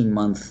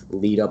 18-month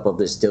lead up of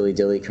this Dilly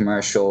Dilly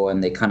commercial,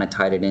 and they kind of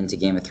tied it into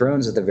Game of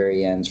Thrones at the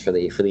very end for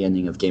the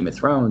ending of Game of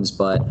Thrones,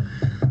 but.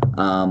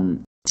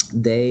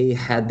 They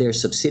had their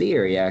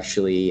subsidiary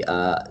actually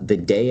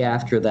the day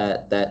after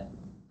that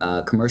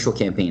commercial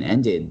campaign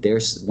ended.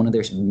 One of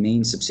their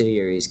main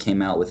subsidiaries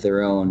came out with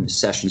their own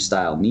session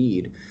style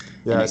mead.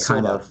 Yeah, and I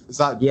saw that. Is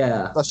that?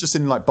 Yeah, that's just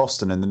in like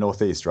Boston in the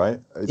Northeast, right?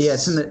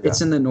 It's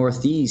in the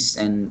Northeast,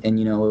 and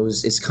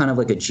it's kind of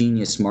like a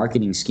genius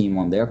marketing scheme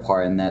on their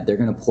part, in that they're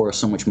going to pour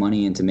so much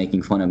money into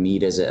making fun of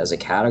mead as a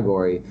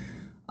category.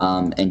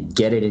 And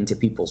get it into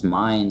people's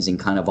minds and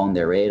kind of on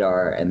their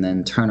radar, and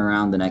then turn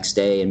around the next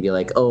day and be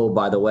like, oh,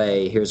 by the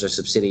way, here's our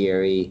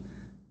subsidiary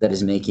that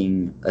is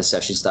making a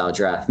session style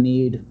draft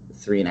mead,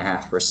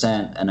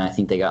 3.5%. And I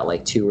think they got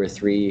like 2 or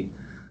 3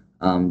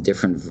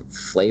 different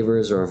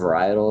flavors or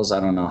varietals.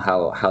 I don't know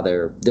how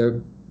their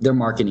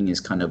marketing is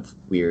kind of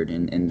weird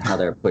and how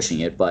they're pushing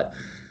it, but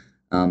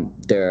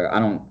they're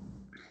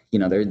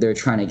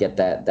trying to get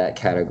that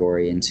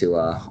category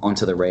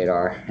onto the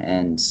radar,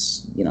 and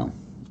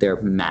they're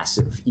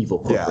massive evil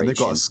corporations. Yeah, they've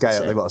got a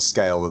scale. They've got a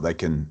scale that they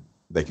can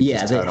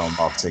just turn on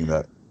marketing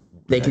that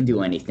they can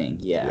do anything.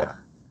 Yeah.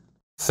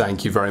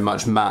 Thank you very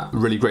much, Matt.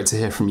 Really great to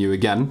hear from you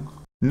again.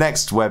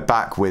 Next, we're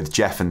back with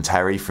Jeff and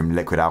Terry from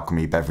Liquid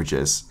Alchemy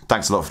Beverages.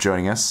 Thanks a lot for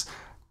joining us.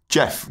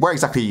 Jeff, where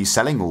exactly are you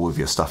selling all of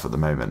your stuff at the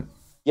moment?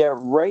 Yeah,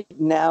 right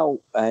now,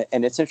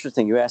 and it's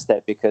interesting you asked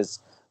that, because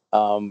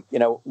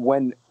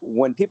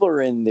when people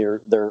are in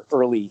their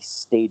early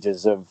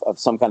stages of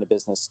some kind of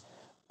business.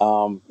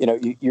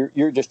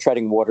 You're just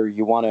treading water.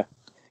 You want to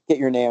get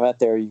your name out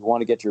there. You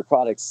want to get your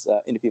products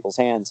into people's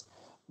hands,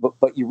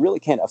 but you really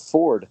can't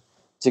afford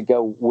to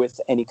go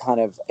with any kind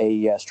of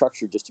a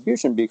structured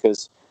distribution,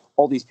 because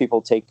all these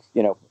people take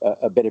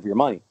a bit of your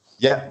money.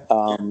 Yeah.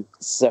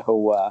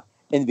 So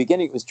in the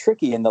beginning, it was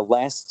tricky. In the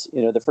last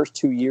the first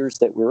 2 years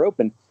that we were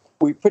open,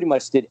 we pretty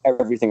much did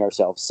everything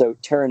ourselves. So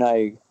Tara and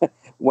I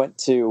went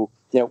to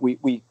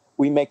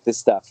we make this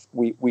stuff.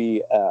 We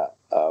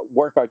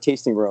work our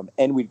tasting room,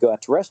 and we'd go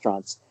out to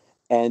restaurants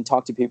and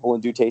talk to people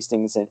and do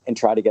tastings and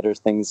try to get our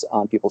things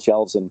on people's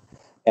shelves and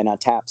on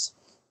taps.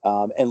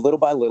 And little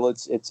by little,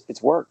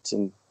 it's worked.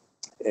 And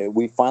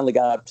we finally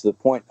got up to the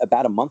point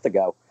about a month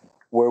ago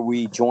where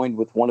we joined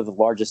with one of the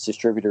largest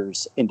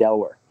distributors in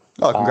Delaware.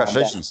 Oh,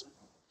 congratulations.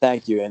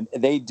 Thank you. And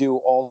they do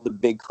all the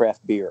big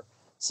craft beer.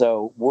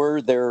 So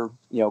we're their,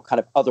 kind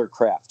of other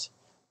craft.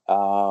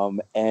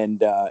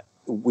 And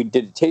we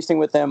did a tasting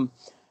with them.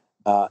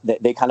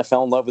 They kind of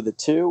fell in love with it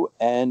too,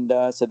 and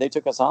so they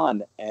took us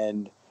on.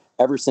 And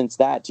ever since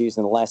that, in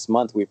the last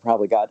month, we've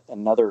probably got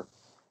another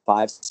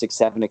 5, 6,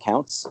 7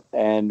 accounts,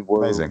 and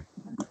we're Amazing.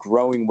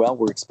 Growing well.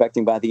 We're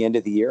expecting by the end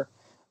of the year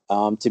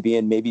to be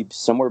in maybe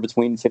somewhere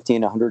between 50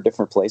 and 100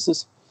 different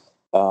places.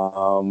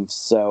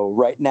 So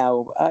right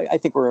now, I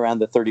think we're around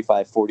the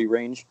 35-40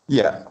 range.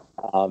 Yeah.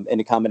 In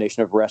a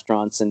combination of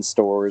restaurants and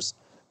stores,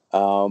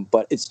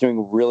 but it's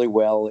doing really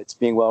well. It's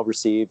being well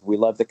received. We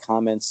love the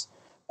comments.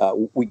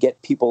 We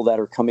get people that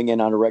are coming in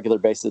on a regular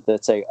basis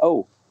that say,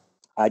 "Oh,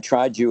 I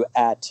tried you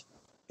at,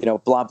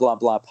 blah blah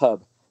blah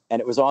pub, and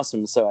it was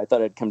awesome. So I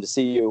thought I'd come to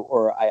see you,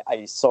 or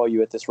I saw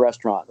you at this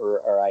restaurant,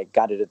 or I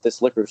got it at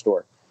this liquor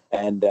store.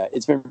 And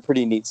it's been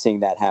pretty neat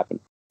seeing that happen.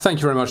 Thank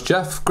you very much,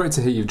 Jeff. Great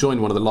to hear you've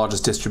joined one of the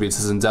largest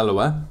distributors in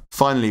Delaware.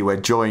 Finally, we're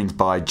joined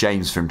by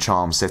James from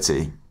Charm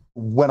City.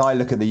 When I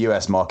look at the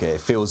US market,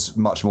 it feels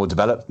much more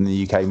developed than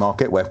the UK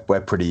market.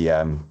 We're pretty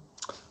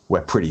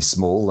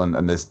small,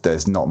 and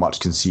there's not much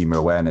consumer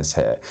awareness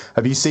here.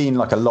 Have you seen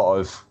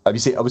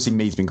obviously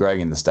Mead's been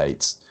growing in the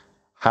States.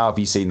 How have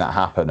you seen that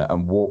happen,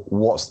 and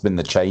what's been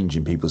the change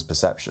in people's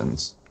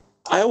perceptions?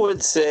 I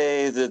would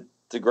say that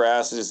the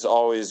grass is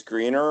always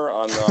greener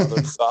on the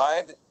other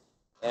side.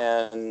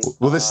 And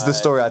well, this is the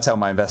story I tell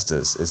my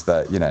investors, is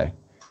that,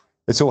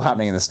 it's all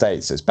happening in the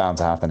States, so it's bound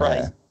to happen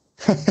here.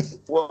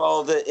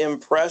 Well, the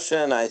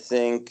impression, I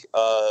think,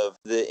 of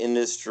the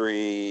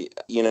industry,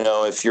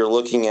 if you're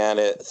looking at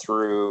it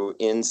through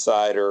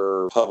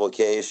insider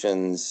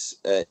publications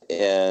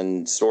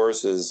and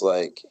sources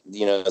like,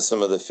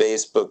 some of the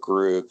Facebook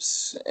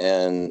groups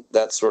and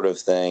that sort of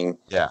thing.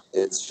 Yeah.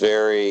 It's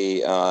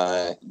very,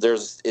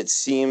 it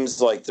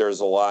seems like there's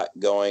a lot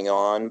going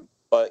on,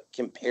 but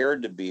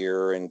compared to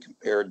beer and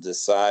compared to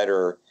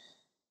cider,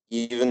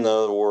 even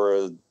though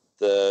we're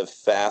the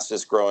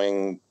fastest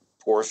growing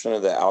portion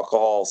of the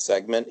alcohol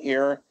segment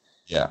here,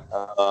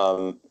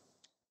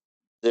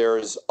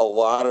 there's a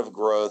lot of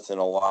growth and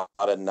a lot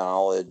of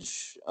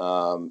knowledge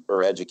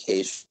or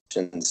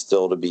education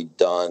still to be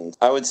done.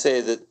 I would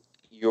say that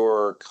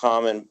your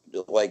common,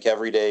 like,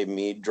 everyday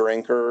mead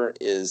drinker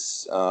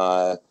is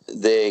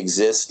they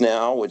exist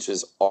now, which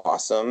is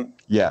awesome.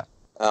 Yeah.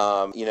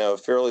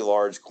 Fairly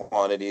large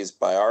quantities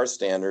by our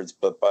standards,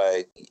 but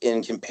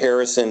in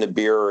comparison to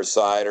beer or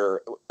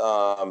cider,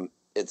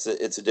 it's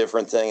a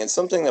different thing. And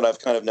something that I've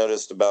kind of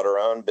noticed about our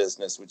own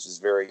business, which is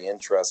very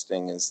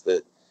interesting, is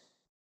that,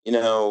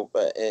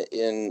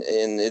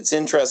 it's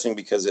interesting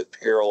because it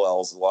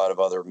parallels a lot of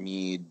other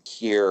mead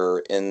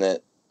here in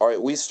that, all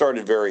right, we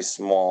started very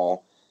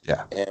small,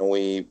 and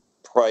we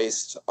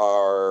priced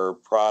our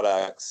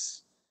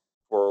products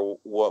for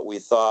what we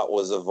thought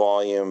was a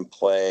volume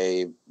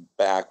play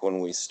back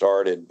when we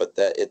started, but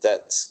that at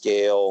that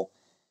scale,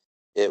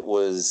 it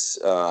was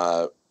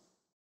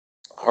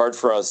hard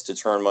for us to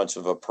turn much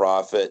of a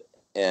profit.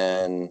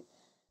 And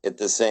at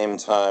the same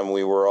time,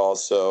 we were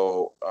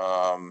also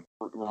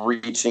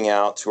reaching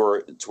out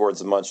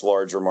towards a much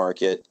larger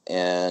market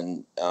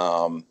and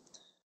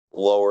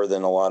lower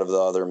than a lot of the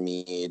other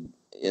mead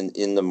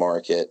in the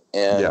market.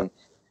 And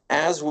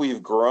as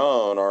we've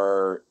grown,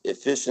 our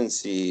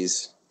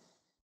efficiencies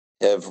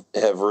have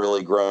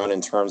really grown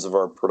in terms of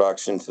our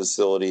production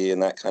facility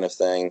and that kind of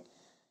thing.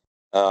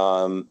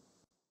 And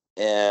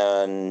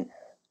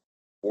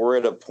we're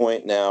at a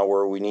point now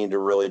where we need to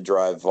really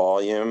drive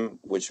volume,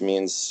 which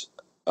means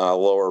a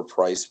lower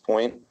price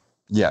point.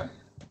 Yeah.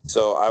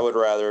 So I would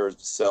rather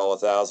sell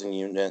 1,000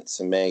 units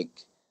and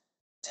make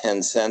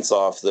 10 cents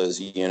off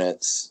those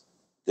units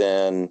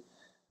than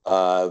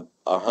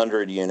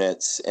 100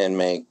 units and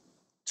make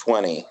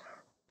 20.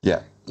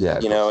 Yeah. Yeah.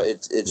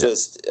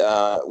 Just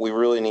we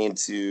really need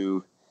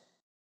to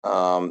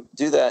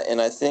do that.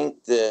 And I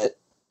think that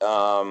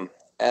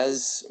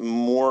as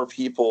more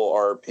people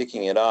are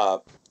picking it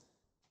up,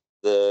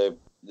 the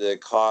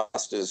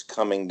cost is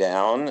coming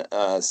down,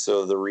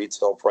 so the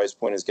retail price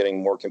point is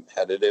getting more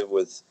competitive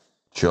with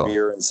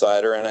beer and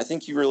cider, and I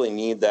think you really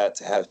need that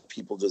to have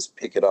people just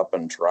pick it up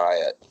and try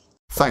it.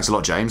 Thanks a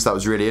lot, James. That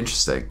was really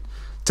interesting.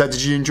 Ted,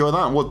 did you enjoy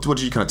that? What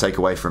did you kind of take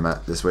away from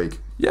it this week?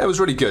 Yeah, it was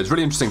really good. It's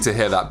really interesting to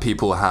hear that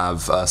people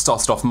have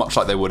started off much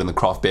like they would in the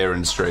craft beer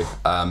industry,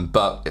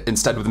 but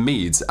instead with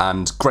meads,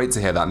 and great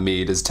to hear that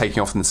mead is taking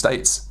off in the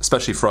States,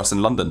 especially for us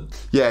in London.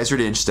 Yeah, it's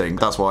really interesting.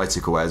 That's what I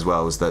took away as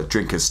well, was that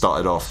drinkers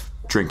started off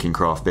drinking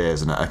craft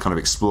beers and are kind of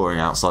exploring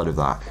outside of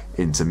that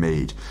into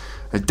mead.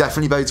 It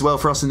definitely bodes well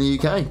for us in the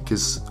UK,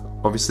 because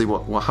obviously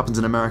what happens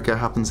in America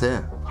happens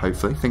here,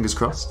 hopefully, fingers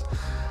crossed.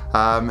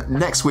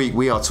 Next week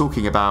we are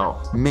talking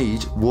about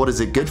mead. What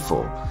is it good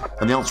for?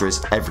 And the answer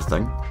is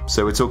everything.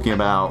 So we're talking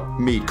about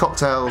mead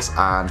cocktails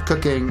and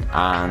cooking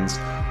and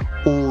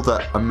all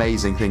the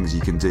amazing things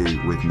you can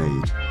do with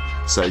mead.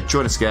 So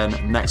join us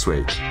again next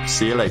week.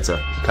 See you later.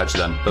 Catch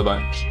you then.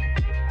 Bye-bye.